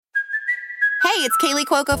Hey, it's Kaylee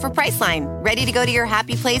Cuoco for Priceline. Ready to go to your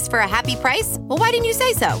happy place for a happy price? Well, why didn't you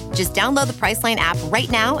say so? Just download the Priceline app right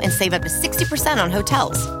now and save up to 60% on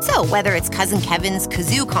hotels. So whether it's Cousin Kevin's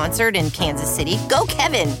Kazoo Concert in Kansas City, go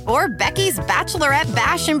Kevin, or Becky's Bachelorette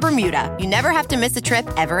Bash in Bermuda, you never have to miss a trip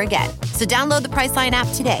ever again. So download the Priceline app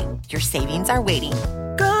today. Your savings are waiting.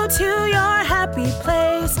 Go to your happy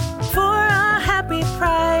place for a happy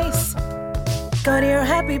price. Go to your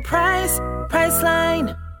happy price,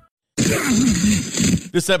 Priceline.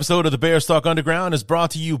 This episode of the Bears Talk Underground is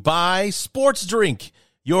brought to you by Sports Drink,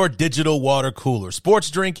 your digital water cooler.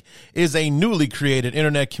 Sports Drink is a newly created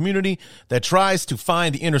internet community that tries to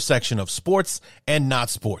find the intersection of sports and not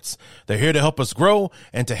sports. They're here to help us grow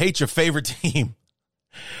and to hate your favorite team.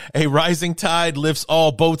 A rising tide lifts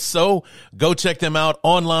all boats, so go check them out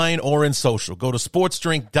online or in social. Go to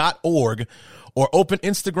sportsdrink.org or open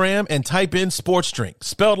Instagram and type in Sports Drink,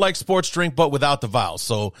 spelled like sports drink but without the vowels.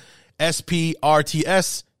 So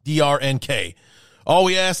SPRTSDRNK. All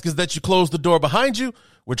we ask is that you close the door behind you.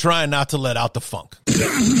 We're trying not to let out the funk.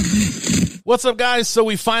 What's up, guys? So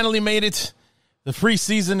we finally made it. The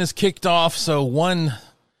preseason is kicked off, so one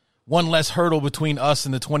less hurdle between us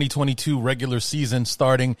and the 2022 regular season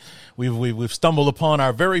starting. We've stumbled upon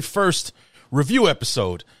our very first review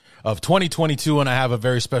episode of 2022, and I have a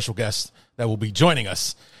very special guest that will be joining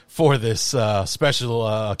us for this special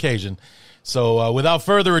occasion. So without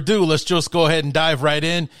further ado, let's just go ahead and dive right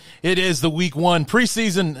in. It is the week one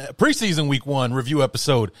preseason week one review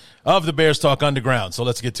episode of the Bears Talk Underground. So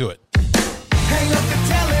let's get to it. Hang up the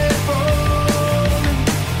telephone.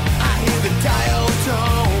 I hear the dial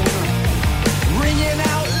tone ringing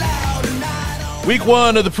out loud, and I don't. Week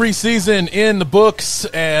one of the preseason in the books,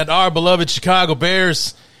 and our beloved Chicago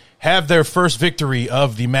Bears have their first victory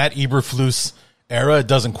of the Matt Eberflus era. It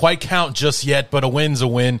doesn't quite count just yet, but a win's a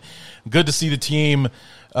win. Good to see the team,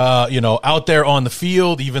 out there on the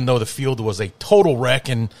field, even though the field was a total wreck.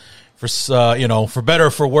 And for better or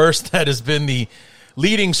for worse, that has been the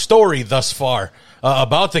leading story thus far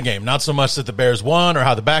about the game. Not so much that the Bears won or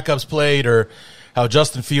how the backups played or how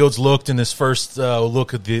Justin Fields looked in his first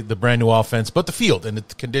look at the brand new offense, but the field and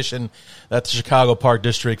the condition that the Chicago Park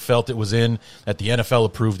District felt it was in, that the NFL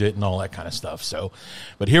approved it and all that kind of stuff. So,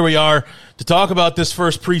 but here we are to talk about this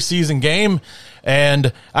first preseason game.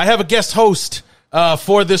 And I have a guest host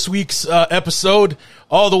for this week's episode,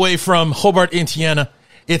 all the way from Hobart, Indiana.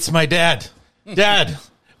 It's my dad. Dad,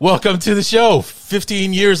 welcome to the show.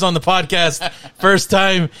 15 years on the podcast. First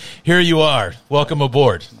time, here you are. Welcome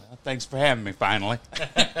aboard. Thanks for having me, finally.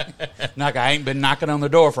 I ain't been knocking on the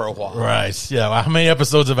door for a while. Right, yeah. Well, how many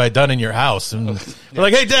episodes have I done in your house? And we're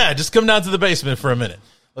like, hey, Dad, just come down to the basement for a minute.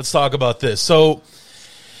 Let's talk about this. So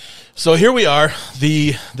here we are.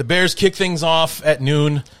 The Bears kick things off at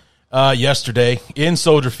noon yesterday in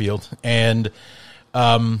Soldier Field, and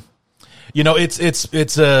it's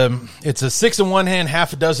a 6 in one hand,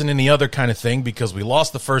 half a dozen in the other kind of thing, because we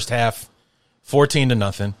lost the first half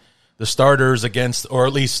 14-0. The starters against, or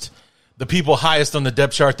at least the people highest on the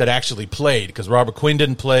depth chart that actually played, because Robert Quinn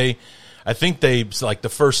didn't play. I think our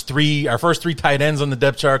first three tight ends on the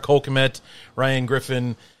depth chart, Cole Kmet, Ryan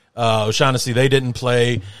Griffin, O'Shaughnessy, they didn't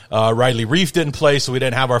play. Riley Reif didn't play, so we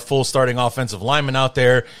didn't have our full starting offensive lineman out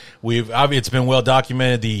there. It's been well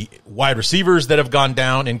documented the wide receivers that have gone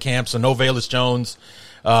down in camp, so no Velus Jones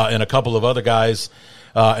and a couple of other guys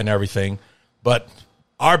and everything. But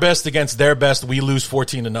our best against their best, we lose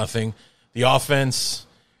 14-0. The offense,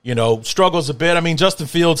 struggles a bit. I mean, Justin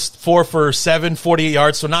Fields 4 for 7, 48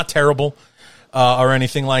 yards, so not terrible or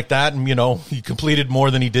anything like that. And he completed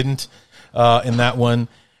more than he didn't in that one.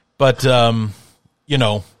 But,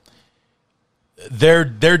 their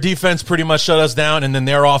defense pretty much shut us down, and then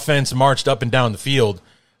their offense marched up and down the field,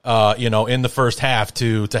 in the first half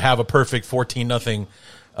to have a perfect 14-0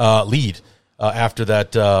 lead after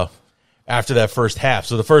that first half.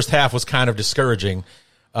 So the first half was kind of discouraging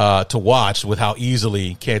to watch with how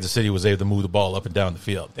easily Kansas City was able to move the ball up and down the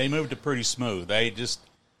field. They moved it pretty smooth.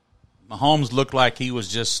 Mahomes looked like he was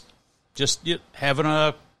just having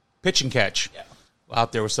a pitch and catch. Yeah.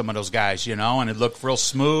 Out there with some of those guys, and it looked real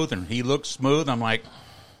smooth, and he looked smooth. I'm like,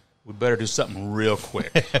 we better do something real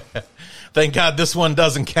quick. Thank God this one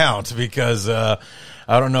doesn't count, because I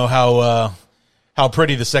don't know how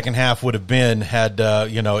pretty the second half would have been had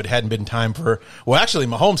it hadn't been time for. Well, actually,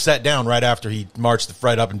 Mahomes sat down right after he marched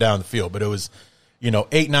right up and down the field, but it was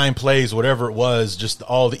 8-9 plays, whatever it was, just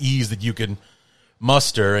all the ease that you can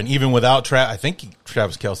muster, and even without I think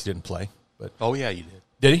Travis Kelce didn't play, but oh yeah, you did.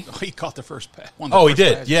 Did he? Oh, he caught the first pass. He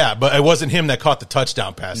did. Pass. Yeah, but it wasn't him that caught the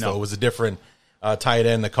touchdown pass, though. It was a different tight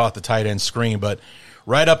end that caught the tight end screen. But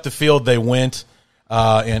right up the field they went.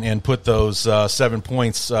 and put those 7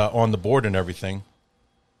 points on the board and everything.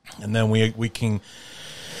 And then we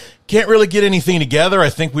can't really get anything together. I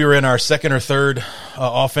think we were in our second or third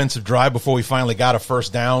offensive drive before we finally got a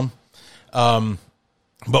first down. But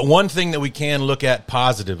one thing that we can look at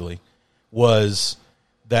positively was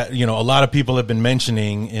that, a lot of people have been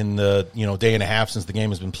mentioning in the, day and a half since the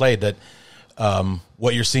game has been played that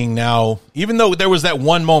what you're seeing now, even though there was that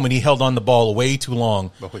one moment he held on the ball way too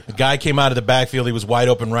long, the guy came out of the backfield, he was wide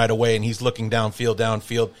open right away, and he's looking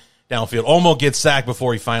downfield, almost gets sacked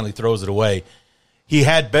before he finally throws it away. He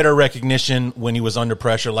had better recognition when he was under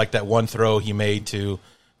pressure, like that one throw he made to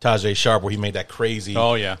Tajay Sharp where he made that crazy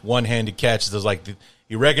one-handed catch. It was like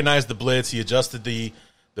he recognized the blitz, he adjusted the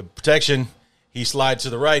protection, he slides to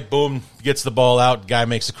the right, boom, gets the ball out, guy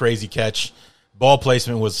makes a crazy catch. Ball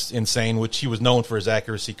placement was insane, which he was known for his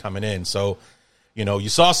accuracy coming in. So, you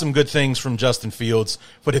saw some good things from Justin Fields,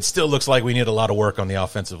 but it still looks like we need a lot of work on the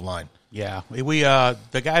offensive line. Yeah,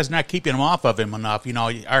 the guy's not keeping him off of him enough.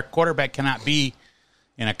 Our quarterback cannot be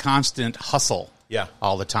in a constant hustle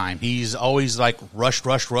all the time. He's always like rush.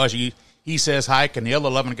 He says hike, and the other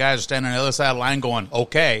 11 guys are standing on the other side of the line going,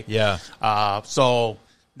 okay. Yeah.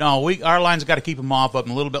 No, our line's got to keep him off of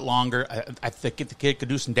him a little bit longer. I think the kid could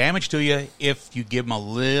do some damage to you if you give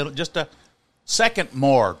him just a second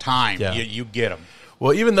more time. Yeah. You get him.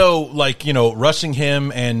 Well, even though, rushing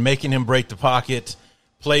him and making him break the pocket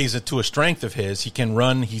plays it to a strength of his, he can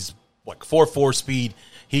run. He's 4.4 speed.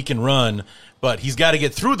 He can run, but he's got to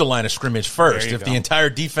get through the line of scrimmage first. If the entire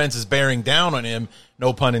defense is bearing down on him,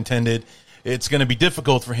 no pun intended, it's going to be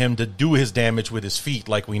difficult for him to do his damage with his feet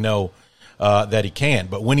like we know that he can.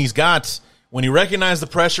 But when he recognized the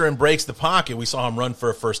pressure and breaks the pocket, we saw him run for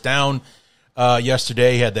a first down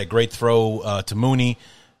yesterday. He had that great throw to Mooney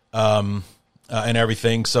and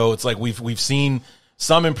everything. So it's like we've seen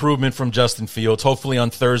some improvement from Justin Fields. Hopefully on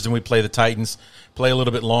Thursday when we play the Titans, play a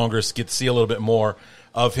little bit longer, get to see a little bit more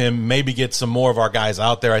of him, maybe get some more of our guys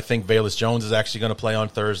out there. I think Velus Jones is actually going to play on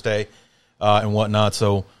Thursday and whatnot.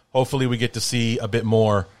 So hopefully we get to see a bit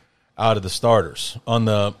more out of the starters. On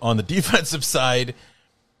the defensive side,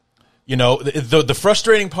 the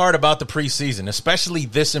frustrating part about the preseason, especially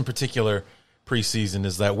this in particular preseason,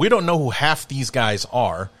 is that we don't know who half these guys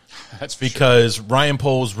are. That's because Ryan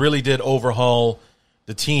Poles really did overhaul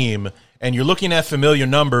the team, and you're looking at familiar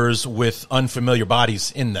numbers with unfamiliar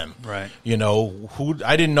bodies in them. Right.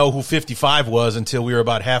 I didn't know who 55 was until we were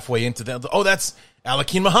about halfway into that. Oh, that's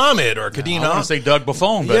Alakeem Muhammad or Kadeem. I want to say Doug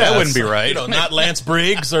Buffon, but that wouldn't be right. Not Lance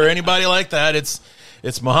Briggs or anybody like that.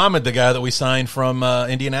 It's Muhammad, the guy that we signed from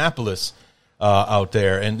Indianapolis out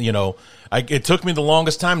there. And, it took me the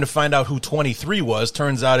longest time to find out who 23 was.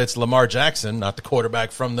 Turns out it's Lamar Jackson, not the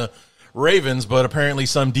quarterback from the Ravens, but apparently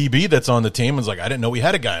some DB that's on the team. It's like, I didn't know we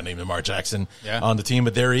had a guy named Lamar Jackson on the team,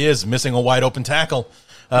 but there he is, missing a wide open tackle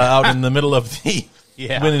out in the middle of in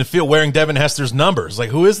the field wearing Devin Hester's numbers. Like,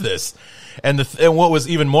 who is this? And what was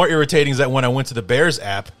even more irritating is that when I went to the Bears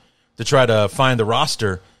app to try to find the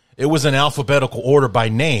roster, it was in alphabetical order by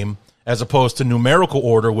name as opposed to numerical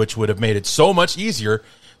order, which would have made it so much easier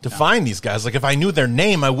to find these guys. Like, if I knew their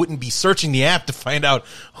name, I wouldn't be searching the app to find out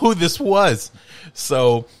who this was.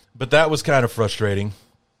 So, but that was kind of frustrating.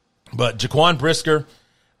 But Jaquan Brisker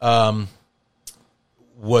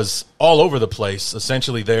was all over the place,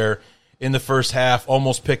 essentially there in the first half,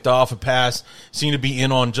 almost picked off a pass, seemed to be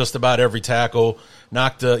in on just about every tackle,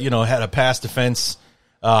 had a pass defense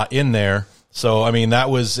in there. So, I mean, that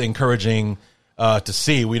was encouraging to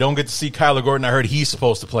see. We don't get to see Kyler Gordon. I heard he's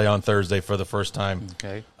supposed to play on Thursday for the first time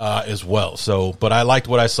as well. So, but I liked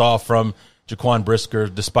what I saw from Jaquan Brisker,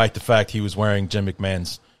 despite the fact he was wearing Jim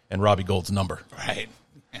McMahon's and Robbie Gould's number. Right.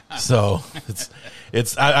 So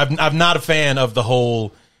I'm not a fan of the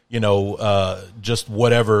whole, just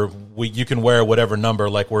whatever you can wear whatever number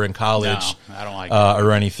like we're in college. No, I don't like that.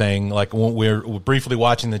 Or anything. Like when we're briefly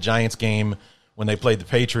watching the Giants game when they played the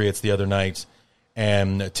Patriots the other night,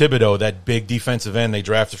 and Thibodeau, that big defensive end they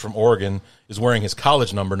drafted from Oregon, is wearing his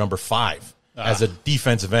college number 5 as a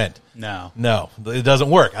defensive end. No, it doesn't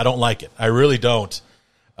work. I don't like it. I really don't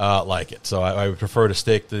like it. So I would prefer to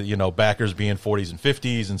stick to, backers being 40s and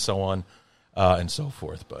 50s and so on and so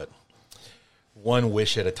forth. But one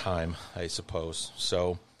wish at a time, I suppose.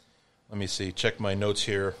 So let me see. Check my notes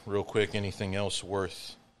here real quick. Anything else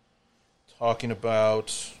worth talking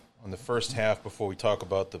about on the first half before we talk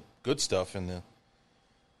about the good stuff in the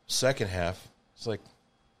second half? It's like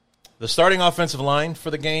the starting offensive line for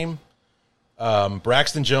the game.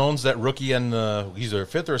 Braxton Jones, that rookie, and he's a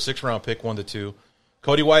 5th or a 6th round pick, 1 to 2.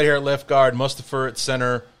 Cody Whitehair at left guard, Mustipher at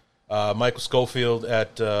center, Michael Schofield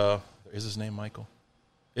at is his name Michael?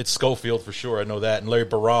 It's Schofield for sure. I know that. And Larry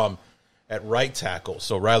Barham at right tackle.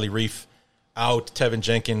 So Riley Reif out. Tevin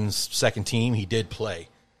Jenkins, second team. He did play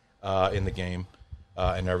in the game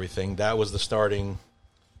and everything. That was the starting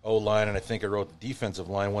O-line, and I think I wrote the defensive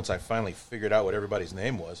line once I finally figured out what everybody's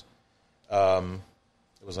name was.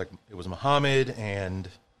 It was Muhammad and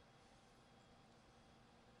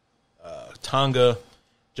Tonga,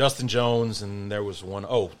 Justin Jones, and there was one.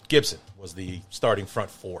 Oh, Gibson was the starting front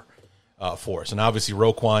four for us. And obviously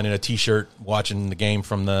Roquan in a T-shirt watching the game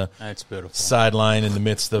from the That's beautiful. sideline in the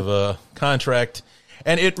midst of a contract.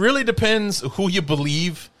 And it really depends who you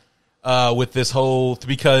believe with this whole –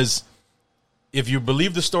 because if you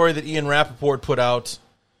believe the story that Ian Rappaport put out,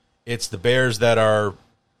 it's the Bears that are,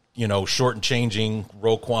 short and changing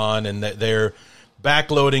Roquan, and that they're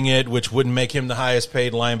backloading it, which wouldn't make him the highest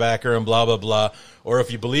paid linebacker and blah, blah, blah. Or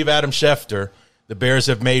if you believe Adam Schefter, the Bears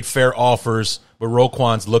have made fair offers, but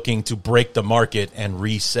Roquan's looking to break the market and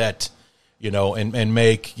reset, and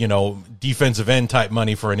make, defensive end type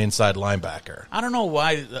money for an inside linebacker. I don't know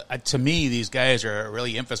why, to me, these guys are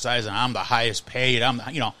really emphasizing I'm the highest paid.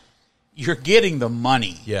 You're getting the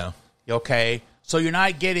money. Yeah. Okay? So you're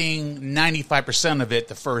not getting 95% of it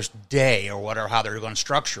the first day or whatever, how they're going to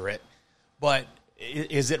structure it. But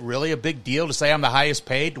is it really a big deal to say I'm the highest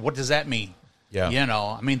paid? What does that mean? Yeah.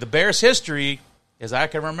 The Bears' history, as I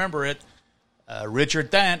can remember it, Richard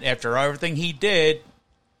Dent, after everything he did,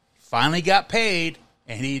 finally got paid,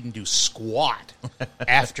 and he didn't do squat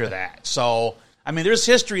after that. So, there's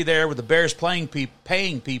history there with the Bears paying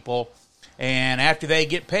people, and after they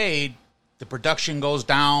get paid, the production goes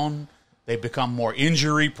down. They become more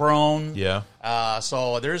injury prone. Yeah.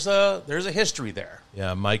 So there's a history there.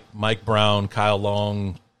 Yeah, Mike Brown, Kyle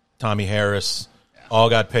Long, Tommy Harris, all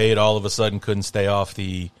got paid. All of a sudden, couldn't stay off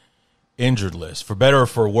the injured list, for better or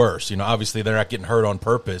for worse. Obviously they're not getting hurt on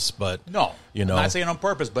purpose, but no, I'm not saying on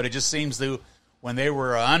purpose, but it just seems to when they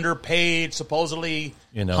were an underpaid, supposedly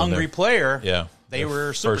hungry player, they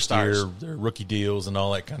were superstars. First year, their rookie deals and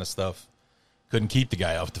all that kind of stuff. Couldn't keep the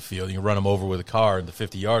guy off the field. You run him over with a car at the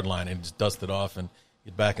 50-yard line and just dust it off and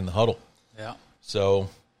get back in the huddle. Yeah. So,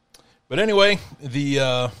 but anyway,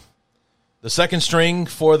 the second string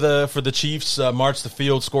for the Chiefs marched the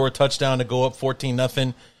field, score a touchdown to go up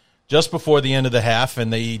 14-0 just before the end of the half,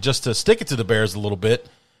 and they just to stick it to the Bears a little bit,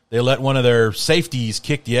 they let one of their safeties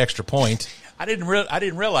kick the extra point. I didn't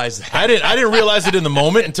realize that. I didn't realize it in the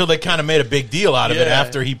moment until they kind of made a big deal out of it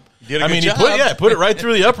after he. He put it right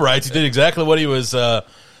through the uprights. He did exactly what he was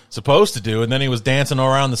supposed to do, and then he was dancing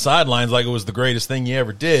around the sidelines like it was the greatest thing he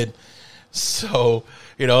ever did. So,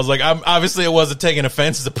 I was like, obviously it wasn't taking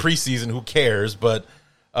offense. It's a preseason. Who cares? But,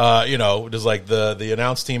 just like the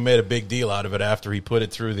announce team made a big deal out of it after he put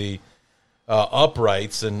it through the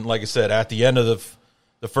uprights. And like I said, at the end of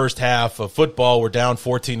the first half of football, we're down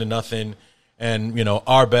 14-0, and,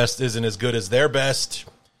 our best isn't as good as their best.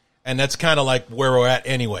 And that's kind of like where we're at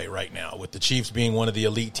anyway right now, with the Chiefs being one of the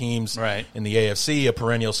elite teams in the AFC, a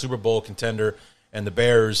perennial Super Bowl contender, and the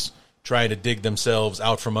Bears trying to dig themselves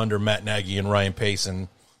out from under Matt Nagy and Ryan Pace and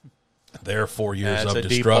their 4 years of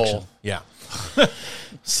destruction. Yeah.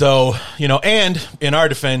 So, and in our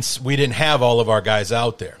defense, we didn't have all of our guys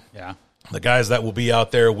out there. Yeah. The guys that will be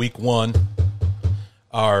out there week one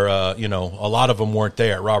are, a lot of them weren't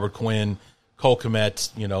there. Robert Quinn, Cole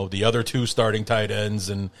Kmet, the other two starting tight ends,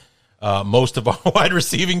 and most of our wide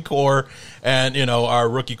receiving core, and, our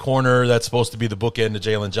rookie corner that's supposed to be the bookend to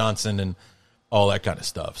Jalen Johnson and all that kind of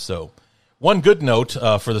stuff. So one good note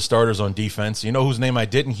for the starters on defense, whose name I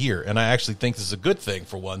didn't hear, and I actually think this is a good thing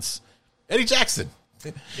for once, Eddie Jackson.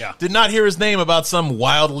 Yeah. Did not hear his name about some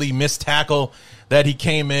wildly missed tackle that he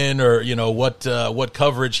came in, or, what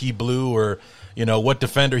coverage he blew, or, what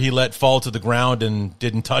defender he let fall to the ground and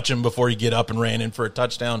didn't touch him before he get up and ran in for a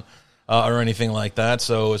touchdown or anything like that.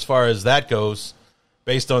 So as far as that goes,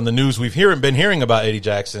 based on the news we've been hearing about Eddie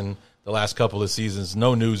Jackson the last couple of seasons,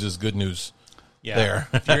 no news is good news there.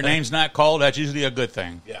 If your name's not called, that's usually a good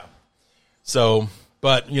thing. Yeah. So,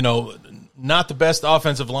 but, not the best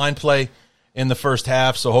offensive line play in the first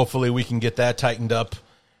half, so hopefully we can get that tightened up.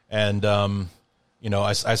 And,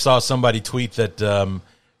 I saw somebody tweet that,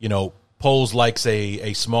 Poles likes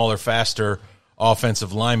a smaller, faster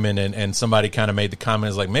offensive lineman, and somebody kind of made the comment,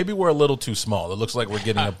 is like, maybe we're a little too small. It looks like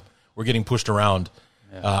we're getting pushed around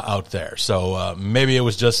out there. So maybe it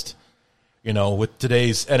was just, with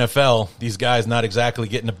today's NFL, these guys not exactly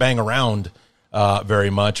getting to bang around very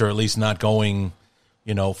much, or at least not going,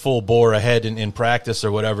 full bore ahead in practice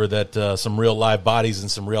or whatever, that some real live bodies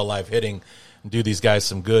and some real live hitting do these guys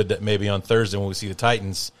some good, that maybe on Thursday when we see the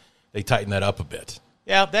Titans, they tighten that up a bit.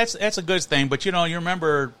 Yeah, that's a good thing. But, you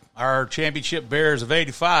remember our championship Bears of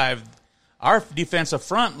 85, our defensive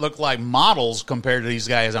front looked like models compared to these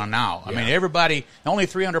guys on now. I mean, everybody, the only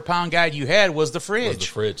 300-pound guy you had was the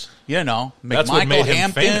Fridge. That's McMichael, what made him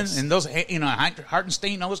Hampton, famous. and those,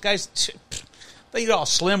 Hartenstein, those guys, they all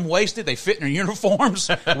slim-waisted. They fit in their uniforms.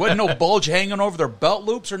 There wasn't no bulge hanging over their belt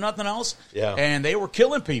loops or nothing else. Yeah. And they were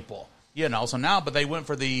killing people, So now, but they went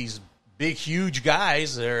for these big, huge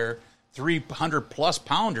guys. They're 300-plus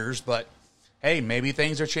pounders, but hey, maybe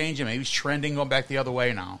things are changing. Maybe it's trending going back the other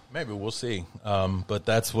way now. Maybe we'll see. But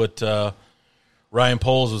that's what Ryan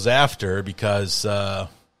Poles was after because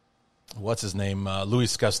what's his name?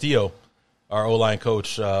 Luis Castillo, our O-line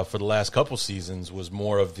coach for the last couple seasons, was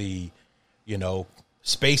more of the,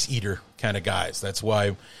 space eater kind of guys. That's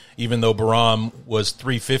why even though Barham was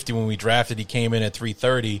 350 when we drafted, he came in at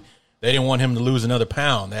 330. They didn't want him to lose another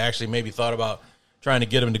pound. They actually maybe thought about trying to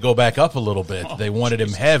get him to go back up a little bit. They wanted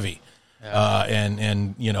him heavy.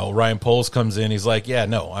 And Ryan Poles comes in. He's like, yeah,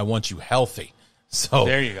 no, I want you healthy. So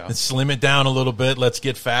there you go. Let's slim it down a little bit. Let's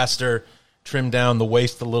get faster, trim down the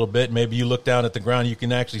waist a little bit. Maybe you look down at the ground, you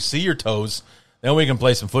can actually see your toes. Then we can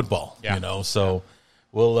play some football, So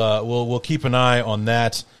we'll keep an eye on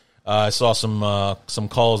that. I saw some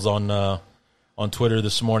calls on Twitter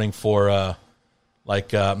this morning for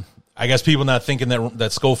I guess people not thinking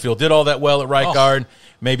that Schofield did all that well at right guard.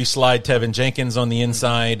 Maybe slide Tevin Jenkins on the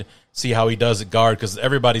inside, see how he does at guard, because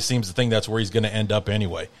everybody seems to think that's where he's going to end up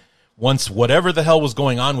anyway. Once whatever the hell was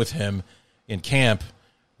going on with him in camp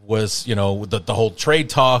was, the whole trade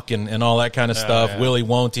talk and all that kind of stuff. Will he,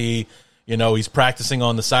 won't he? He's practicing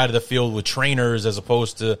on the side of the field with trainers as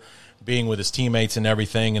opposed to being with his teammates and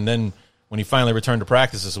everything. And then when he finally returned to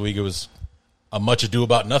practice this week, it was a much ado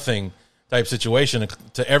about nothing type situation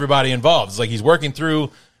to everybody involved. It's like he's working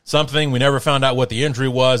through something. We never found out what the injury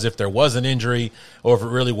was, if there was an injury, or if it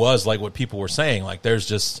really was like what people were saying. Like there's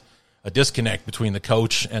just a disconnect between the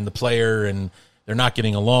coach and the player, and they're not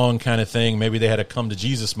getting along kind of thing. Maybe they had a come to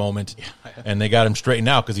Jesus moment, and they got him straightened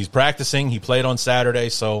out because he's practicing. He played on Saturday,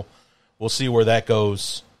 so we'll see where that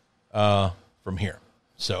goes from here.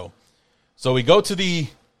 So we go to the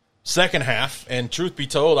second half, and truth be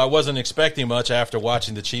told, I wasn't expecting much after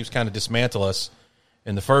watching the Chiefs kind of dismantle us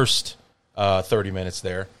in the first 30 minutes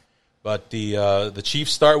there. But the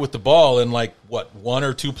Chiefs start with the ball, and one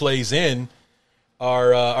or two plays in,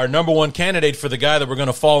 our number one candidate for the guy that we're going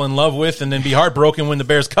to fall in love with and then be heartbroken when the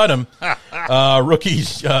Bears cut him, rookie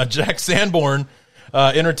Jack Sanborn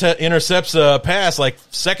intercepts a pass,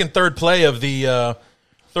 third play of the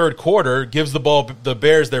third quarter, gives the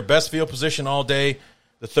Bears their best field position all day,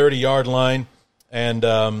 the 30-yard line, and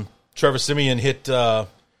Trevor Siemian hit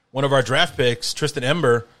one of our draft picks, Tristan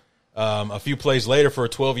Ember, a few plays later for a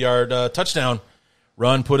 12-yard touchdown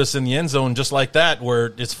run, put us in the end zone just like that,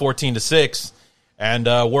 where it's 14-6, and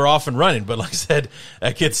we're off and running. But like I said,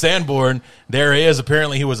 that kid Sanborn, there he is.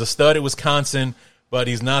 Apparently he was a stud at Wisconsin, but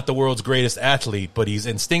he's not the world's greatest athlete, but he's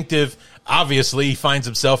instinctive. Obviously, he finds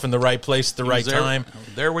himself in the right place at the right time.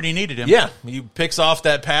 There when he needed him. Yeah, he picks off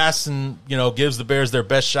that pass and, gives the Bears their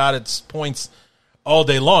best shot at points all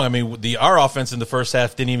day long. I mean, our offense in the first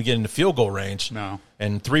half didn't even get into field goal range. No.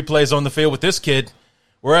 And 3 plays on the field with this kid,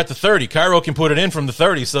 we're at the 30. Cairo can put it in from the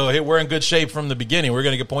 30, so we're in good shape from the beginning. We're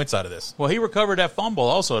going to get points out of this. Well, he recovered that fumble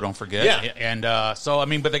also, don't forget. Yeah. And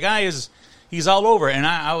but the guy he's all over. And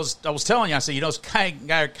I was telling you, I said, this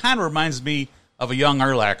guy kind of reminds me of a young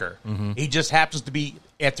Urlacher. Mm-hmm. He just happens to be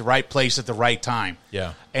at the right place at the right time.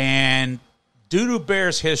 Yeah. And due to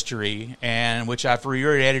Bears history, and which I've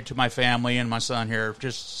reiterated to my family and my son here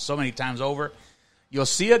just so many times over, you'll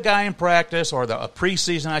see a guy in practice, or a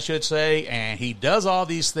preseason, I should say, and he does all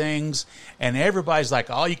these things, and everybody's like,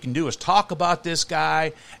 all you can do is talk about this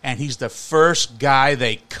guy, and he's the first guy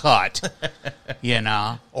they cut,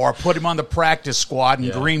 or put him on the practice squad,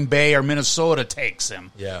 and Green Bay or Minnesota takes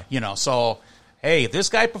him. Yeah. So, hey, if this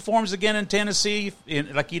guy performs again in Tennessee,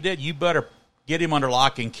 like he did, you better get him under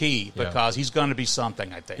lock and key, because he's going to be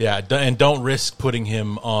something, I think. Yeah, and don't risk putting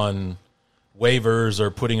him on waivers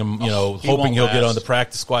or putting him, hoping he'll get on the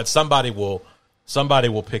practice squad. Somebody will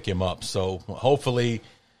pick him up. So hopefully,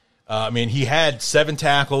 he had 7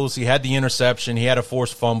 tackles. He had the interception. He had a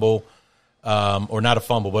forced fumble, or not a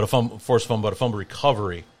fumble, but forced fumble, but a fumble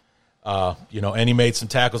recovery. And he made some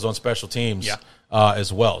tackles on special teams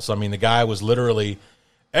as well. So, the guy was literally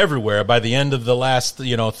everywhere. By the end of the last,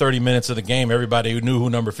 30 minutes of the game, everybody knew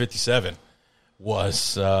who number 57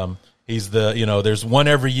 was. He's there's one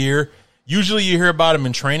every year. Usually you hear about him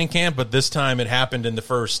in training camp, but this time it happened in the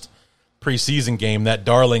first preseason game. That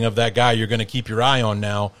darling of that guy you're going to keep your eye on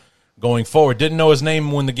now going forward. Didn't know his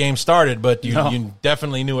name when the game started, but you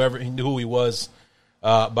definitely knew who he was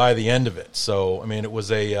by the end of it. So I mean, it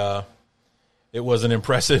was an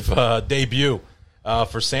impressive debut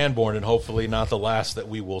for Sanborn, and hopefully not the last that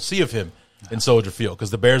we will see of him in Soldier Field, because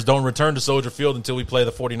the Bears don't return to Soldier Field until we play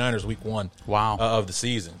the 49ers week 1 of the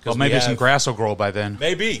season. Well, maybe some grass will grow by then.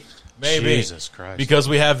 Maybe. Jesus Christ. Because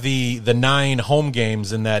we have the 9 home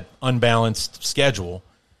games in that unbalanced schedule.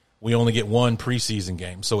 We only get 1 preseason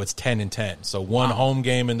game, so it's 10 and 10. So 1 home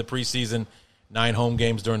game in the preseason, 9 home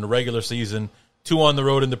games during the regular season, 2 on the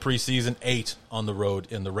road in the preseason, 8 on the road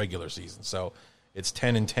in the regular season. So it's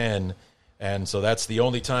 10 and 10, and so that's the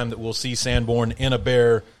only time that we'll see Sanborn in a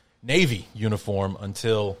Bear Navy uniform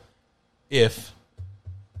if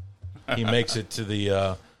he makes it to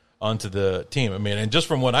the onto the team. I mean, and just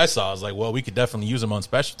from what I saw, I was like, well, we could definitely use him on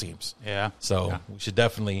special teams. Yeah. So we should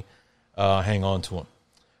definitely hang on to him.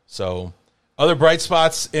 So other bright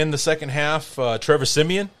spots in the second half, Trevor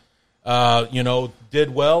Siemian,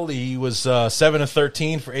 did well. He was 7 of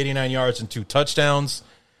 13 for 89 yards and 2 touchdowns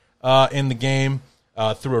in the game.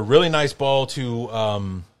 Threw a really nice ball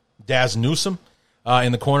to Daz Newsome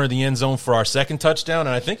in the corner of the end zone for our second touchdown.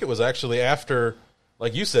 And I think it was actually after,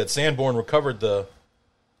 like you said, Sanborn recovered the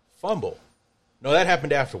fumble. No, that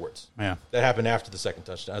happened afterwards. Yeah. That happened after the second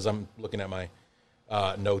touchdown, as I'm looking at my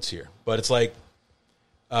notes here. But it's like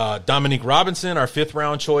Dominique Robinson, our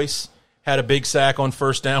 5th-round choice, had a big sack on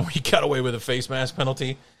first down where he got away with a face mask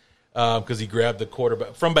penalty because he grabbed the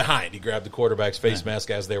quarterback from behind. He grabbed the quarterback's face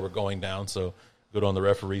mask as they were going down. So good on the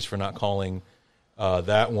referees for not calling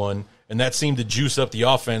that one. And that seemed to juice up the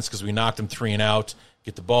offense because we knocked them 3 and out,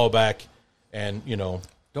 get the ball back, and,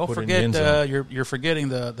 don't put it in forget, the end zone. you're forgetting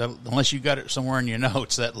the unless you got it somewhere in your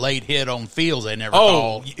notes, that late hit on Fields they never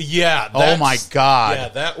called. Yeah. Oh, my God. Yeah,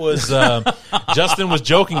 that was Justin was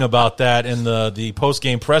joking about that in the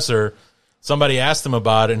post-game presser. Somebody asked him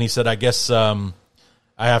about it, and he said, I guess I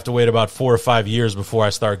have to wait about 4 or 5 years before I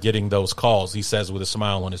start getting those calls, he says with a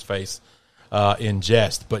smile on his face in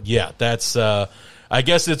jest. But, yeah, that's I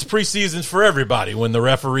guess it's preseason for everybody when the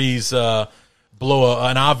referees blow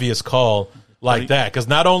an obvious call like that, because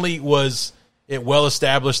not only was it well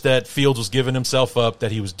established that Fields was giving himself up,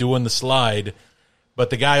 that he was doing the slide,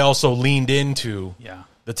 but the guy also leaned into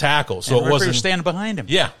the tackle. So and it wasn't standing behind him.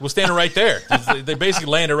 Yeah, was standing right there. They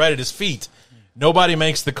basically landed right at his feet. Nobody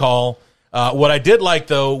makes the call. What I did like,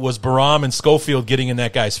 though, was Barham and Schofield getting in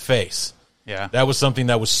that guy's face. Yeah. That was something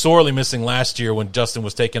that was sorely missing last year when Justin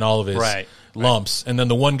was taking all of his lumps. And then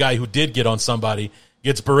the one guy who did get on somebody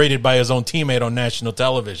gets berated by his own teammate on national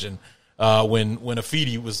television when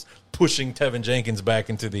Afidi was pushing Tevin Jenkins back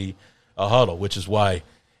into the huddle, which is why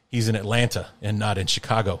he's in Atlanta and not in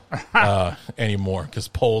Chicago anymore, because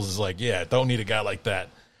Poles is like, don't need a guy like that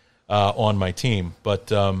on my team.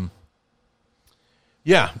 But, I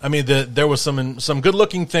mean, there was some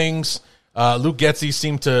good-looking things. Luke Getsy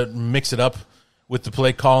seemed to mix it up with the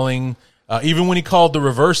play calling. Even when he called the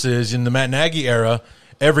reverses in the Matt Nagy era,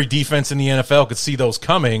 every defense in the NFL could see those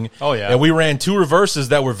coming. Oh, yeah. And we ran 2 reverses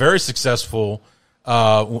that were very successful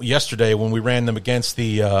yesterday when we ran them against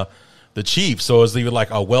the Chiefs. So it was either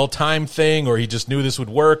like a well-timed thing, or he just knew this would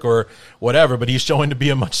work, or whatever. But he's showing to be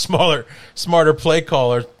a much smarter play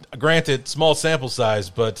caller. Granted, small sample size,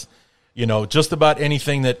 but just about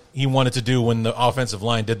anything that he wanted to do when the offensive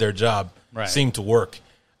line did their job seemed to work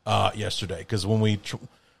yesterday. Because when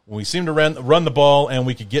we seemed to run the ball and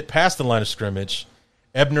we could get past the line of scrimmage,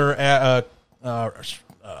 Ebner,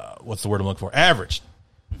 what's the word I'm looking for? Averaged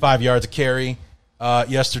 5 yards a carry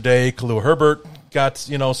yesterday. Khalil Herbert got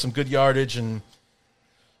some good yardage, and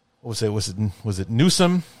what was it? Was it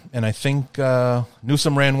Newsome? And I think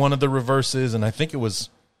Newsome ran one of the reverses, and I think it was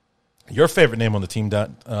your favorite name on the team,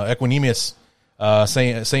 Equinemius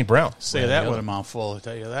St. Brown. Say that with a mouthful, I'll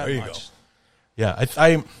tell you that there you much. go. Yeah,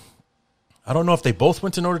 I don't know if they both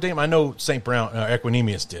went to Notre Dame. I know St. Brown,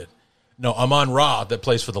 Equinemius did. No, Amon Ra, that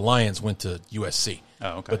plays for the Lions, went to USC.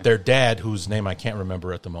 Oh, okay. But their dad, whose name I can't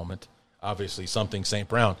remember at the moment, obviously something St.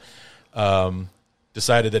 Brown,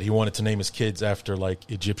 decided that he wanted to name his kids after, like,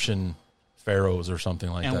 Egyptian pharaohs or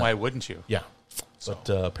something like that. And why wouldn't you? Yeah. But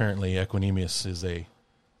apparently Equinemius is the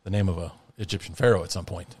name of a Egyptian pharaoh at some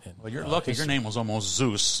point. Well, you're lucky. Your name was almost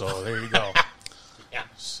Zeus, so there you go. Yeah.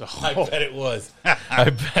 So I bet it was.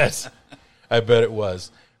 I bet it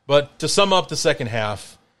was. But to sum up the second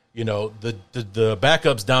half, the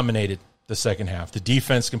backups dominated the second half. The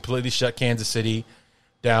defense completely shut Kansas City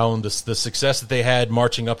down. The success that they had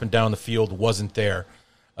marching up and down the field wasn't there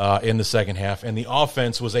in the second half. And the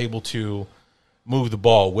offense was able to move the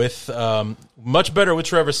ball with much better with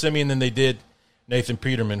Trevor Siemian than they did Nathan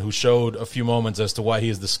Peterman, who showed a few moments as to why he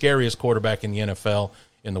is the scariest quarterback in the NFL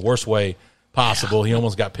in the worst way possible. He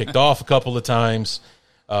almost got picked off a couple of times.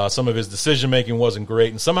 Some of his decision-making wasn't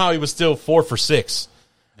great, and somehow he was still 4 for 6.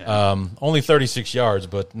 Only 36 yards,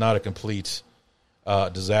 but not a complete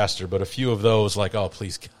disaster. But a few of those, like, oh,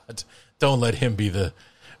 please, God, don't let him be the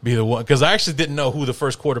one. Because I actually didn't know who the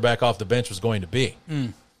first quarterback off the bench was going to be.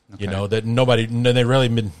 Okay. You know, that they really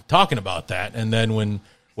been talking about that. And then when,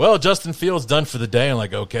 well, Justin Fields done for the day, I'm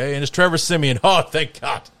like, okay. And it's Trevor Siemian. Oh, thank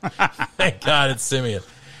God. Thank God it's Siemian.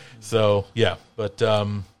 So, yeah. But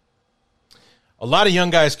a lot of young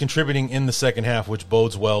guys contributing in the second half, which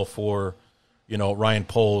bodes well for, you know, Ryan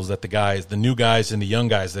Poles, that the new guys and the young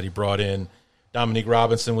guys that he brought in. Dominique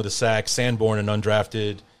Robinson with a sack, Sanborn, an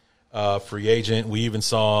undrafted free agent. We even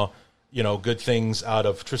saw, you know, good things out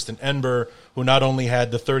of Tristan Enber, who not only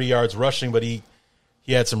had the 30 yards rushing, but he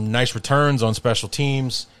had some nice returns on special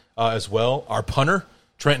teams as well. Our punter,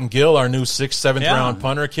 Trenton Gill, our new 6th, 7th round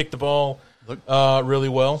punter, kicked the ball really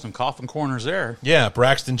well. Some coffin corners there. Yeah,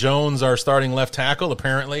 Braxton Jones, our starting left tackle,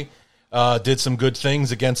 apparently did some good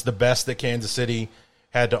things against the best that Kansas City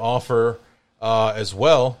had to offer as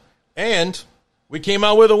well. And we came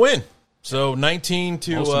out with a win. So 19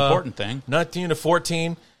 to most important thing. 19 to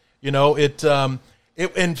 14. You know,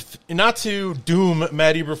 and not to doom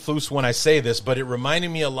Matt Eberflus when I say this, but it reminded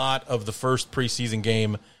me a lot of the first preseason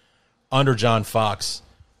game under John Fox,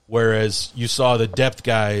 whereas you saw the depth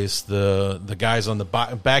guys, the guys on the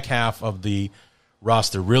back half of the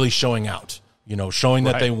roster really showing out, you know, showing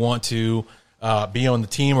that they want to be on the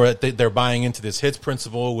team, or that they're buying into this hits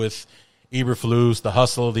principle with Eberflus, the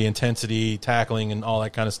hustle, the intensity, tackling, and all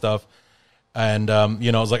that kind of stuff. And,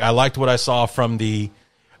 you know, it's like I liked what I saw from the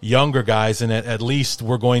younger guys, and at least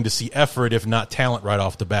we're going to see effort, if not talent, right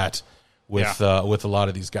off the bat with a lot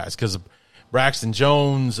of these guys. Because Braxton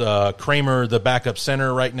Jones, Kramer, the backup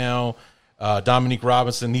center right now, Dominique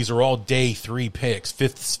Robinson, these are all day 3 picks,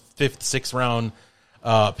 fifth, sixth round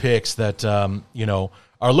picks that, you know,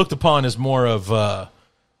 are looked upon as more of,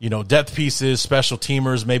 you know, depth pieces, special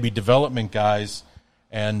teamers, maybe development guys.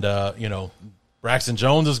 And, you know, Braxton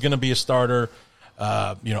Jones is going to be a starter.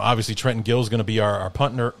 You know, obviously Trenton Gill is going to be our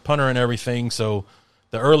punter and everything. So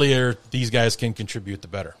the earlier these guys can contribute, the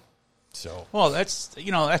better. So, well, that's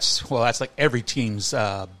like every team's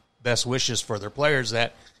best wishes for their players,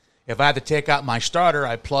 that if I had to take out my starter,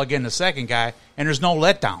 I plug in the second guy, and there's no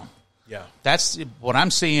letdown. Yeah. That's what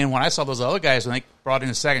I'm seeing when I saw those other guys when they brought in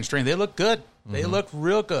the second string. They look good. Mm-hmm. They look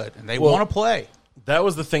real good, and they want to play. That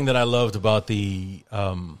was the thing that I loved about the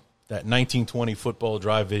that 1920 football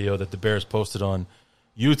drive video that the Bears posted on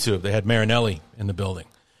YouTube. They had Marinelli in the building,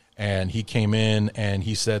 and he came in and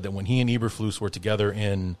he said that when he and Eberflus were together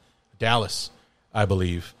in Dallas, I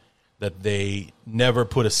believe, that they never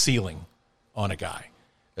put a ceiling on a guy.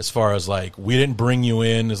 As far as, like, we didn't bring you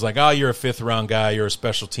in. It's like, oh, you're a 5th-round guy. You're a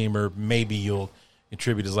special teamer. Maybe you'll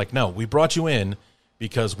contribute. It's like, no, we brought you in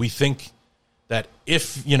because we think that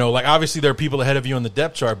if, you know, like, obviously there are people ahead of you on the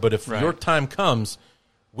depth chart, but if your time comes,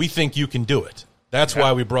 we think you can do it. That's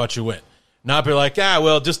why we brought you in. Not be like,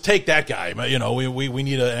 well, just take that guy. You know, we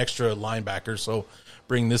need an extra linebacker, so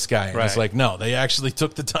bring this guy in. Right. It's like, no, they actually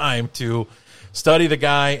took the time to study the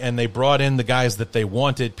guy, and they brought in the guys that they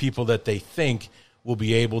wanted, people that they think will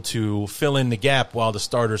be able to fill in the gap while the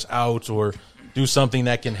starter's out, or do something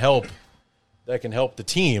that can help the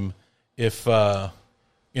team if you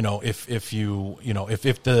know, if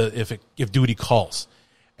duty calls.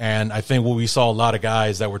 And I think we saw a lot of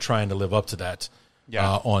guys that were trying to live up to that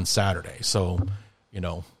on Saturday. So, you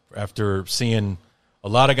know, after seeing a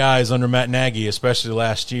lot of guys under Matt Nagy, especially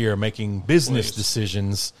last year, making business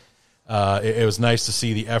decisions, it was nice to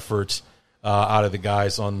see the effort out of the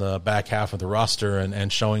guys on the back half of the roster,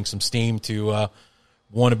 and showing some steam to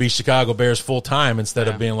want to be Chicago Bears full time, instead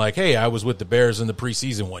of being like, hey, I was with the Bears in the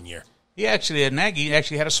preseason one year. Nagy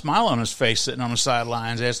actually had a smile on his face sitting on the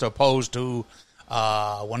sidelines, as opposed to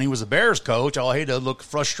when he was a Bears coach. All he did look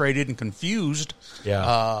frustrated and confused.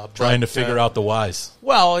 Trying to figure out the whys.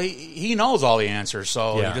 Well, he knows all the answers,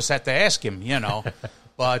 so you just have to ask him, you know.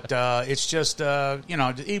 But it's just, you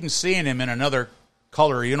know, even seeing him in another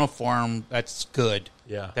color uniform, that's good.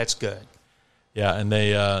 Yeah. That's good. Yeah,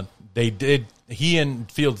 and he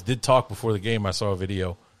and Fields did talk before the game. I saw a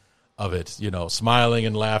video of it, you know, smiling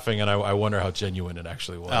and laughing, and I wonder how genuine it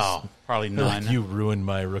actually was. Oh, probably none. Like, you ruined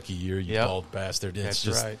my rookie year, you bald bastard. It's That's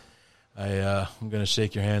just, right. I'm going to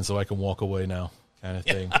shake your hand so I can walk away now, kind of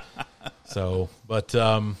thing. So, but,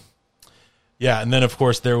 yeah, and then, of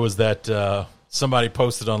course, there was that somebody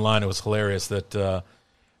posted online, it was hilarious, that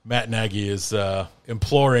Matt Nagy is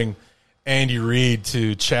imploring Andy Reid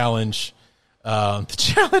to challenge to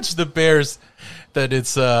challenge the Bears that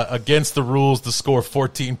it's against the rules to score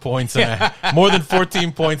 14 points and more than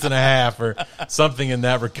 14 points and a half or something in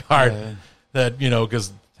that regard. That,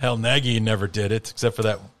 because hell, Nagy never did it except for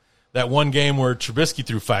that one game where Trubisky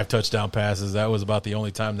threw 5 touchdown passes. That was about the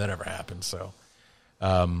only time that ever happened. So,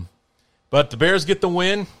 but the Bears get the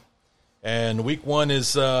win, and Week 1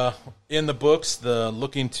 is in the books.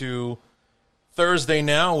 Looking to Thursday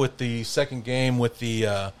now with the second game with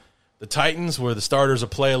the Titans, where the starters will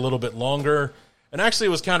play a little bit longer. And actually, it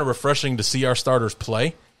was kind of refreshing to see our starters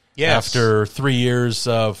play after 3 years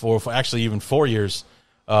or actually even 4 years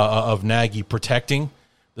of Nagy protecting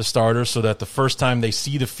the starters, so that the first time they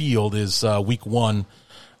see the field is Week 1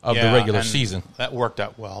 of the regular season. That worked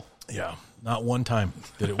out well. Yeah, not one time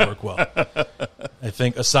did it work well. I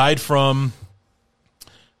think aside from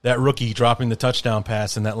that rookie dropping the touchdown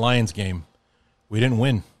pass in that Lions game, we didn't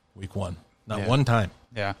win Week 1. Not one time.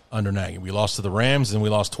 Yeah, under Nagy. We lost to the Rams, and we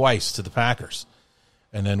lost twice to the Packers.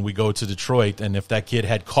 And then we go to Detroit, and if that kid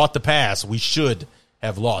had caught the pass, we should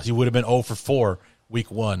have lost. He would have been 0 for 4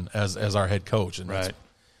 Week 1 as our head coach. And right.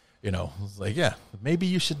 It's like, maybe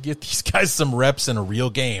you should get these guys some reps in a real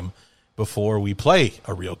game before we play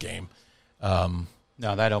a real game. No,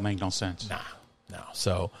 that don't make no sense. No.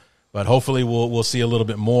 So, but hopefully we'll see a little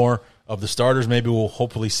bit more of the starters. Maybe we'll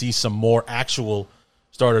hopefully see some more actual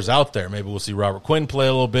starters out there. Maybe we'll see Robert Quinn play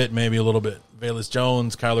a little bit, maybe a little bit Velus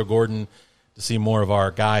Jones, Kyler Gordon, to see more of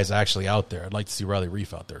our guys actually out there. I'd like to see Riley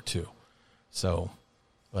Reif out there too. So,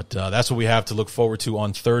 but that's what we have to look forward to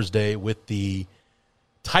on Thursday with the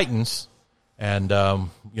Titans, and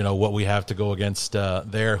what we have to go against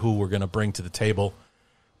there, who we're going to bring to the table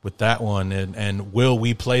with that one, and will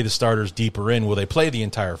we play the starters deeper in? Will they play the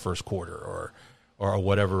entire first quarter or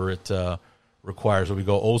whatever it requires? Will we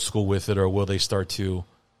go old school with it, or will they start to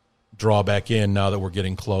draw back in now that we're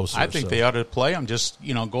getting closer? I think they ought to play them. Just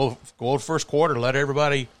go first quarter, let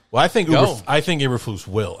everybody. Well, I think go. I think Eberflus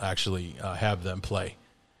will actually have them play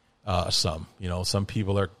some. Some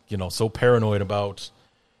people are so paranoid about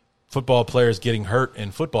football players getting hurt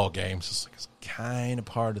in football games. It's kind of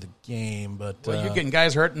part of the game, but you're getting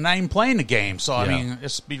guys hurt and not even playing the game. So I mean,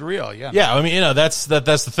 let's be real. Yeah. I mean, that's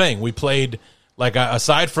the thing. We played. Like,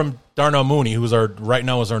 aside from Darnell Mooney, who's right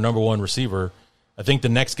now is our number 1 receiver, I think the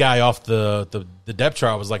next guy off the depth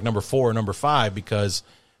chart was like number 4 or number 5, because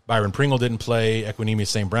Byron Pringle didn't play, Equanimeous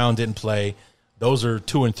St. Brown didn't play. Those are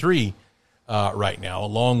 2 and 3 right now,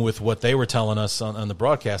 along with what they were telling us on the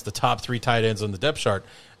broadcast. The top 3 tight ends on the depth chart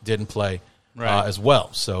didn't play as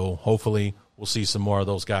well. So hopefully we'll see some more of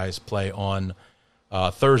those guys play on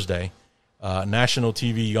Thursday. National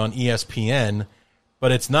TV on ESPN.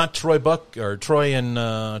 But it's not Troy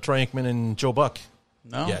Aikman and Joe Buck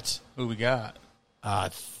yet. Who we got? I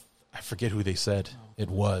forget who they said it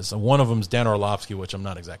was. One of them's Dan Orlovsky, which I'm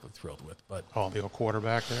not exactly thrilled with. But the old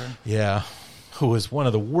quarterback there? Yeah, who is one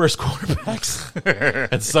of the worst quarterbacks.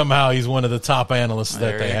 And somehow he's one of the top analysts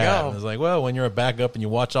that they have. It's like, well, when you're a backup and you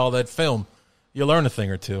watch all that film, you learn a thing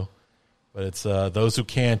or two. But it's those who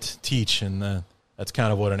can't teach, and that's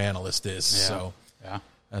kind of what an analyst is. Yeah. So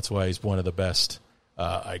that's why he's one of the best.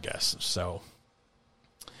 I guess. So,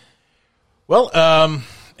 well,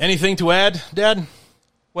 anything to add, Dad?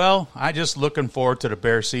 Well, I just looking forward to the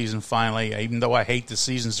Bear season finally. Even though I hate the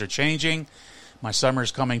seasons are changing, my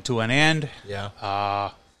summer's coming to an end. Yeah.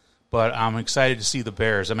 But I'm excited to see the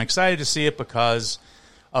Bears. I'm excited to see it because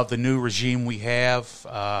of the new regime we have.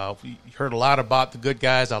 We heard a lot about the good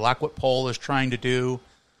guys. I like what Pohl is trying to do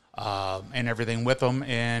and everything with them.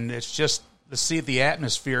 And it's just to see if the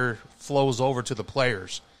atmosphere flows over to the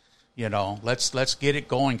players. Let's get it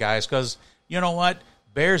going, guys, because you know what?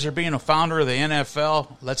 Bears are being a founder of the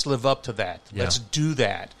NFL. Let's live up to that. Yeah. Let's do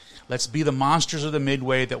that. Let's be the monsters of the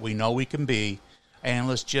Midway that we know we can be, and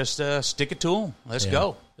let's just stick it to them. Let's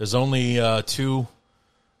go. There's only 2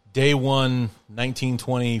 Day 1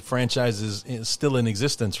 1920 franchises still in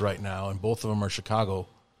existence right now, and both of them are Chicago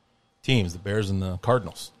teams, the Bears and the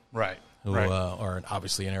Cardinals. Right. Who are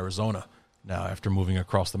obviously in Arizona now after moving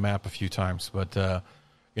across the map a few times. But,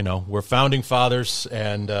 we're founding fathers,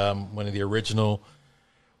 and one of the original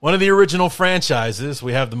franchises.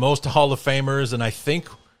 We have the most Hall of Famers, and I think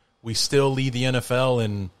we still lead the NFL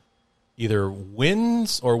in either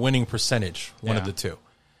wins or winning percentage, one of the two.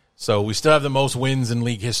 So we still have the most wins in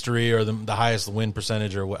league history, or the highest win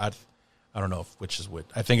percentage, or I don't know which is which.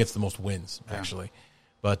 I think it's the most wins, actually.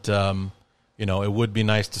 But, it would be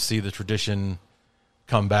nice to see the tradition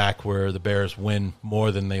come back where the Bears win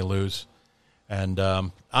more than they lose. And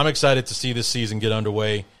I'm excited to see this season get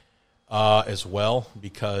underway as well,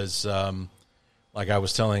 because like I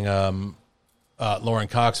was telling Lauren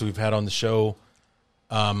Cox, who we've had on the show.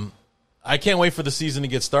 I can't wait for the season to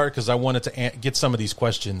get started because I wanted to get some of these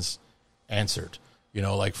questions answered. You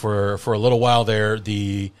know, like for a little while there,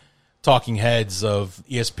 the talking heads of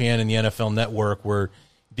ESPN and the NFL Network were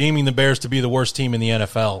deeming the Bears to be the worst team in the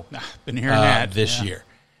NFL. Been hearing that this year.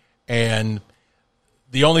 And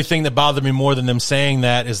the only thing that bothered me more than them saying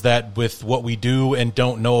that is that with what we do and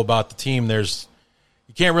don't know about the team,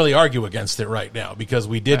 you can't really argue against it right now because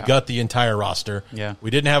we did gut the entire roster. Yeah. We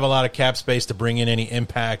didn't have a lot of cap space to bring in any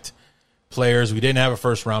impact players. We didn't have a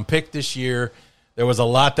first-round pick this year. There was a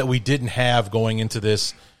lot that we didn't have going into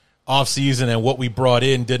this offseason, and what we brought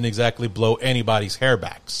in didn't exactly blow anybody's hair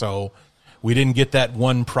back. So we didn't get that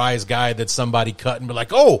one prize guy that somebody cut and be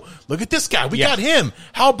like, oh, look at this guy. We got him.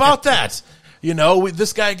 How about that? You know,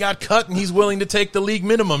 this guy got cut, and he's willing to take the league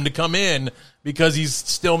minimum to come in because he's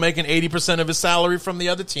still making 80% of his salary from the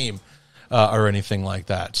other team or anything like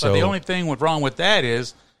that. So the only thing wrong with that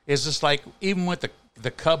is just like even with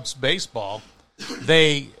the Cubs baseball,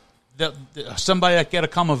 somebody that got to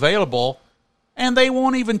come available, and they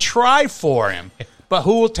won't even try for him. But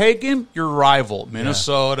who will take him? Your rival,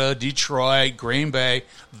 Minnesota, Detroit, Green Bay.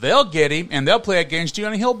 They'll get him, and they'll play against you,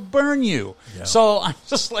 and he'll burn you. Yeah. So I'm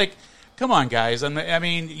just like, come on, guys. I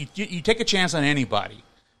mean, you take a chance on anybody,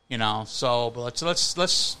 you know. So but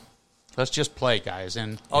let's just play, guys.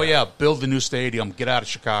 And build the new stadium. Get out of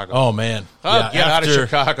Chicago. Oh man, get out of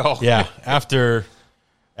Chicago. Yeah,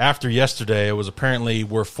 after yesterday, it was apparently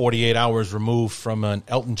we're 48 hours removed from an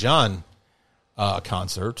Elton John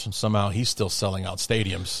concert, and somehow he's still selling out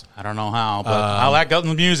stadiums. I don't know how, but I like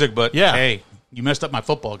Elton's music. But hey, you messed up my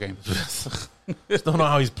football game. Just don't know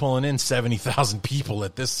how he's pulling in 70,000 people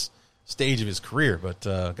at this stage of his career, but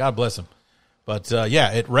God bless him. But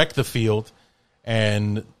it wrecked the field,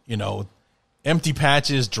 and you know, empty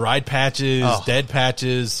patches, dried patches, dead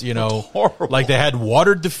patches. You know, horrible. Like they hadn't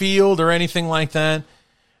watered the field or anything like that.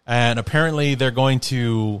 And apparently they're going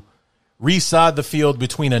to resod the field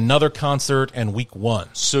between another concert and week 1.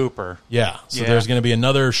 Super. Yeah. So there's going to be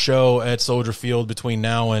another show at Soldier Field between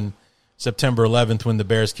now and September 11th when the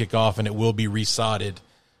Bears kick off, and it will be resodded.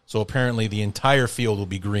 So apparently the entire field will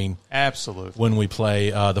be green. Absolutely. When we play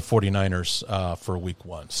the 49ers for week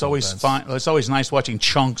 1. It's always fun. It's always nice watching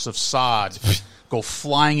chunks of sod go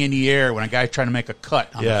flying in the air when a guy's trying to make a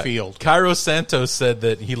cut on the field. Cairo Santos said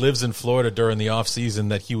that he lives in Florida during the offseason,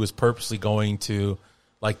 that he was purposely going to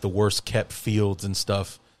like the worst kept fields and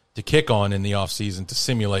stuff to kick on in the offseason to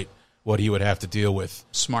simulate what he would have to deal with.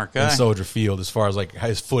 Smart guy. In Soldier Field as far as like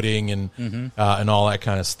his footing and all that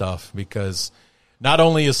kind of stuff, because not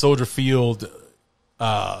only is Soldier Field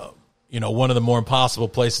one of the more impossible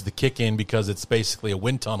places to kick in because it's basically a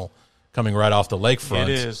wind tunnel coming right off the lakefront. It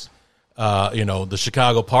is. The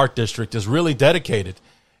Chicago Park District is really dedicated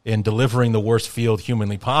in delivering the worst field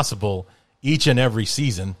humanly possible each and every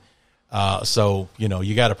season. So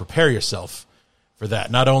you got to prepare yourself for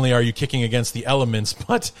that. Not only are you kicking against the elements,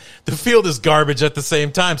 but the field is garbage at the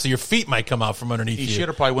same time, so your feet might come out from underneath you. He should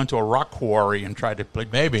have probably went to a rock quarry and tried to play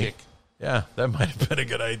kick. Yeah, that might have been a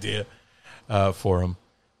good idea for him.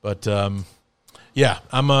 But I'm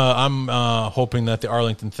hoping that the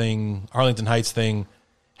Arlington Heights thing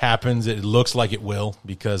happens. It looks like it will,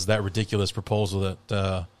 because that ridiculous proposal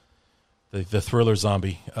that the Thriller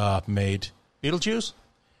zombie made. Beetlejuice?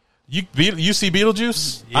 You see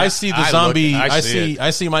Beetlejuice? Yeah, I see the zombie.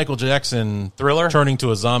 I see Michael Jackson Thriller turning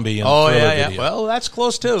to a zombie in the Thriller video. Well, that's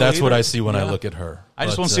close too. That's what I see when I look at her. I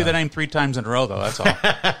just want to see the name 3 times in a row, though. That's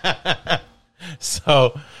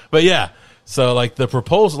all. So like the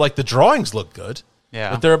proposal, like the drawings look good.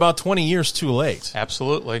 Yeah, but they're about 20 years too late.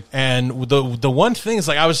 Absolutely. And the one thing is,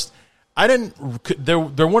 like, there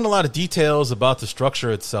weren't a lot of details about the structure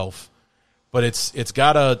itself, but it's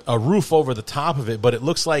got a roof over the top of it, but it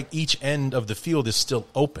looks like each end of the field is still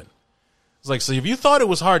open. It's like, so if you thought it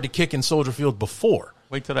was hard to kick in Soldier Field before,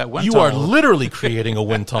 wait till that wind you tunnel. are literally creating a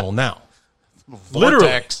wind tunnel now.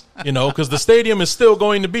 Vortex. Literally, because the stadium is still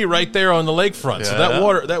going to be right there on the lakefront.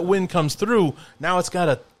 So that wind comes through. Now it's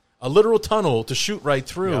got a literal tunnel to shoot right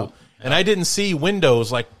through. Yeah. And I didn't see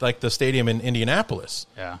windows like the stadium in Indianapolis,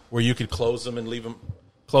 where you could close them and leave them,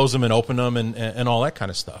 close them and open them and all that kind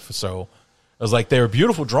of stuff. So I was like, they were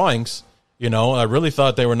beautiful drawings. I really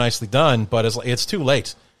thought they were nicely done, but it's too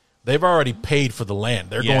late. They've already paid for the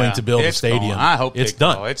land. They're going to build a stadium. I hope it's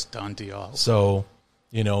done. Oh, it's done to y'all. So,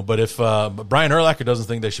 but if Brian Urlacher doesn't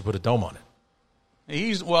think they should put a dome on it.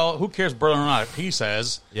 Who cares whether or not he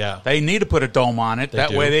says? Yeah. They need to put a dome on it.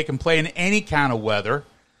 That way they can play in any kind of weather.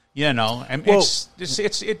 And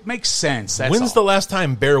it makes sense. When's the last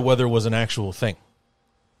time bear weather was an actual thing?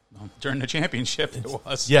 During the championship, it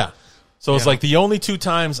was. Yeah. So it's Yeah. like the only 2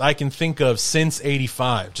 times I can think of since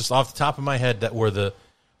 '85, just off the top of my head, that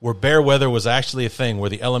where bear weather was actually a thing, where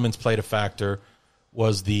the elements played a factor,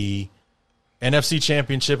 was the NFC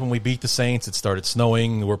Championship when we beat the Saints. It started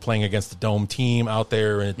snowing. We're playing against the Dome team out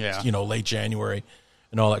there, and it's, late January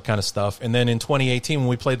and all that kind of stuff. And then in 2018 when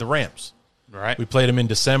we played the Rams, Right. we played them in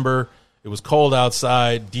December. It was cold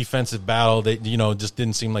outside, defensive battle. They, just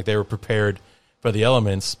didn't seem like they were prepared for the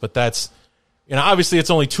elements. But that's, obviously it's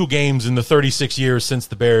only 2 games in the 36 years since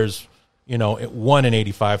the Bears, it won in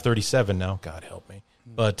 '85, 37 now. God help me.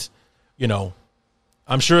 But,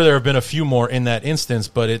 I'm sure there have been a few more in that instance,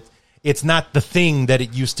 but it's not the thing that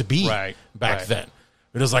it used to be back then.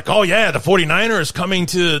 It was like, oh, yeah, the 49ers coming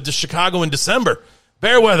to Chicago in December.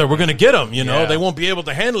 Bear weather, we're going to get them. They won't be able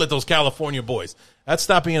to handle it, those California boys. That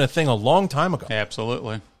stopped being a thing a long time ago.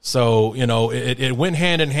 Absolutely. So, it went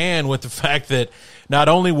hand in hand with the fact that not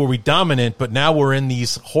only were we dominant, but now we're in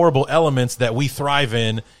these horrible elements that we thrive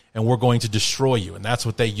in, and we're going to destroy you. And that's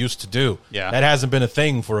what they used to do. Yeah. That hasn't been a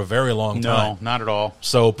thing for a very long time. No, not at all.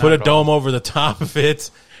 So put a dome over the top of it.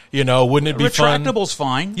 Wouldn't it be fun? Retractable's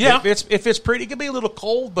fine. Yeah. If it's pretty, it can be a little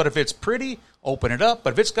cold, but if it's pretty, open it up.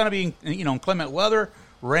 But if it's going to be, inclement weather,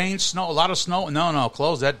 rain, snow, a lot of snow, no,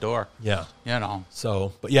 close that door. Yeah.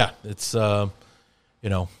 So, but yeah, it's,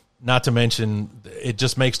 not to mention, it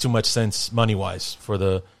just makes too much sense money-wise for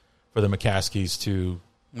the McCaskies to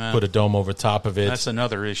put a dome over top of it. That's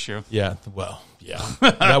another issue. Yeah, well, yeah.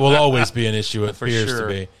 That will always be an issue, it appears sure. to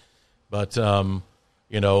be. But,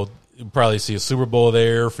 you'll probably see a Super Bowl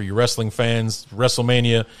there for you wrestling fans,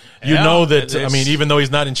 WrestleMania. Even though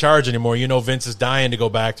he's not in charge anymore, Vince is dying to go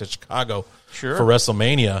back to Chicago for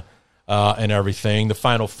WrestleMania and everything. The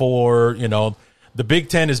Final Four, the Big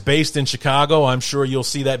Ten is based in Chicago. I'm sure you'll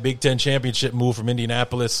see that Big Ten championship move from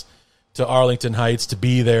Indianapolis to Arlington Heights to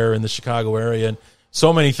be there in the Chicago area. And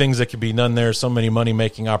so many things that could be done there, so many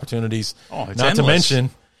money-making opportunities. Oh, it's not endless. to mention,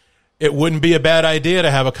 it wouldn't be a bad idea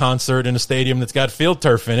to have a concert in a stadium that's got field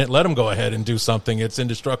turf in it. Let them go ahead and do something. It's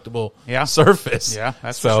indestructible surface. Yeah,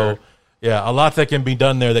 that's so, for sure. Yeah, a lot that can be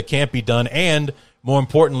done there that can't be done. And more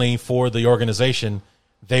importantly, for the organization,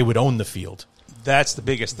 they would own the field. That's the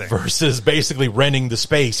biggest thing. Versus basically renting the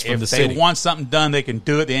space from the city. If they want something done, they can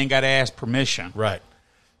do it. They ain't got to ask permission. Right.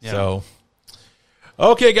 Yeah. So,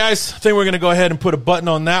 okay, guys, I think we're going to go ahead and put a button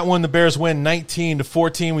on that one. The Bears win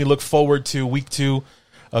 19-14. We look forward to week 2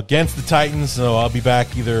 against the Titans. So I'll be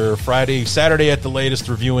back either Friday, Saturday at the latest,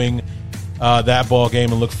 reviewing that ball game,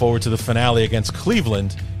 and look forward to the finale against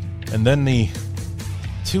Cleveland. And then the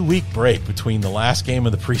 2-week break between the last game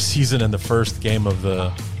of the preseason and the first game of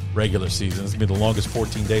the regular season. It's going to be the longest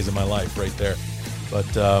 14 days of my life right there. But,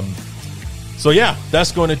 so yeah,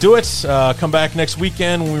 that's going to do it. Come back next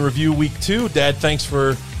weekend when we review week 2. Dad, thanks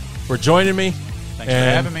for joining me. Thanks for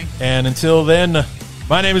having me. And until then,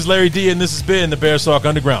 my name is Larry D, and this has been the Bears Talk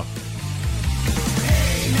Underground.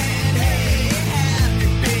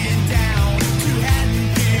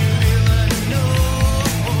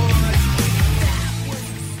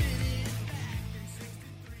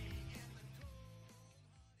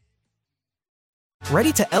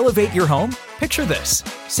 Ready to elevate your home? Picture this: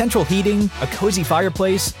 central heating, a cozy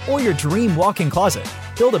fireplace, or your dream walk-in closet.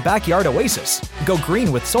 Build a backyard oasis, go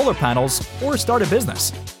green with solar panels, or start a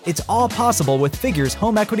business. It's all possible with Figure's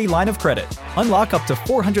home equity line of credit. Unlock up to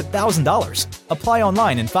 $400,000. Apply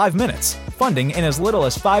online in 5 minutes. Funding in as little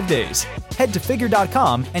as 5 days. Head to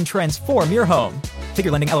Figure.com and transform your home.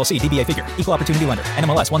 Figure Lending LLC, DBA Figure, Equal Opportunity Lender,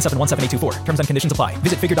 NMLS 1717824. Terms and conditions apply.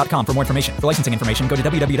 Visit Figure.com for more information. For licensing information, go to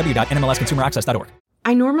www.nmlsconsumeraccess.org.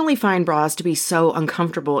 I normally find bras to be so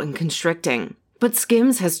uncomfortable and constricting, but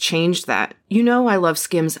Skims has changed that. You know I love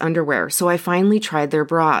Skims underwear, so I finally tried their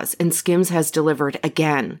bras, and Skims has delivered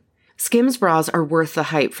again. Skims bras are worth the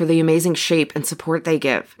hype for the amazing shape and support they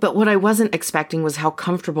give, but what I wasn't expecting was how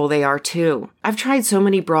comfortable they are too. I've tried so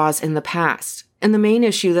many bras in the past, and the main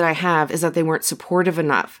issue that I have is that they weren't supportive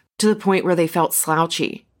enough, to the point where they felt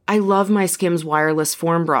slouchy. I love my Skims wireless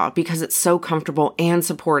form bra because it's so comfortable and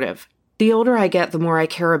supportive. The older I get, the more I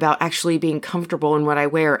care about actually being comfortable in what I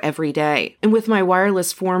wear every day. And with my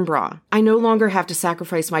wireless form bra, I no longer have to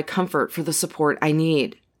sacrifice my comfort for the support I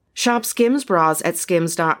need. Shop Skims bras at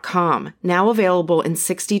skims.com, now available in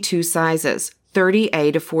 62 sizes,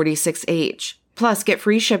 30A to 46H. Plus, get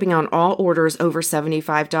free shipping on all orders over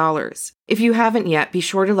 $75. If you haven't yet, be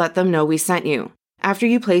sure to let them know we sent you. After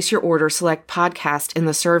you place your order, select Podcast in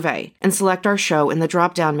the survey, and select our show in the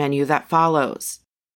drop-down menu that follows.